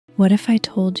What if I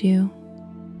told you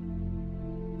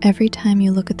every time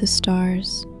you look at the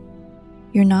stars,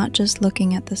 you're not just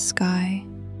looking at the sky,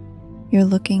 you're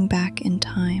looking back in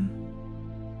time?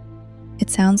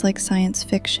 It sounds like science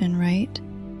fiction, right?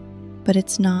 But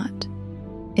it's not.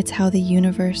 It's how the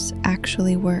universe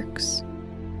actually works.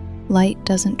 Light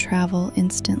doesn't travel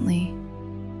instantly.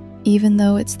 Even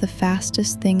though it's the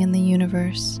fastest thing in the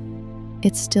universe,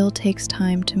 it still takes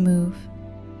time to move.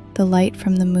 The light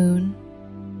from the moon,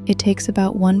 it takes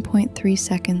about 1.3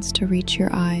 seconds to reach your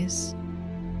eyes.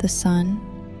 The sun,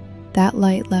 that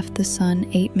light left the sun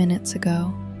 8 minutes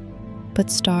ago.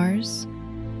 But stars,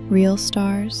 real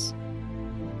stars,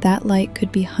 that light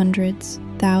could be hundreds,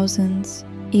 thousands,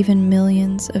 even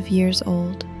millions of years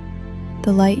old.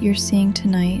 The light you're seeing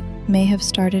tonight may have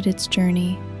started its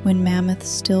journey when mammoths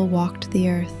still walked the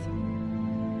earth.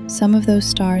 Some of those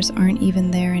stars aren't even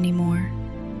there anymore.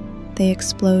 They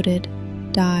exploded,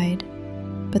 died,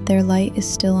 but their light is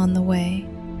still on the way,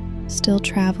 still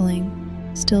traveling,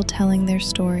 still telling their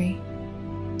story.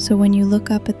 So when you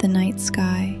look up at the night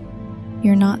sky,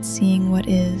 you're not seeing what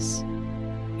is,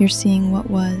 you're seeing what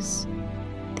was,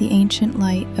 the ancient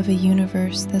light of a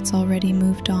universe that's already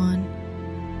moved on.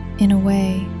 In a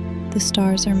way, the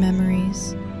stars are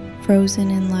memories,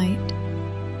 frozen in light,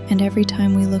 and every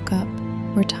time we look up,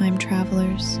 we're time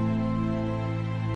travelers,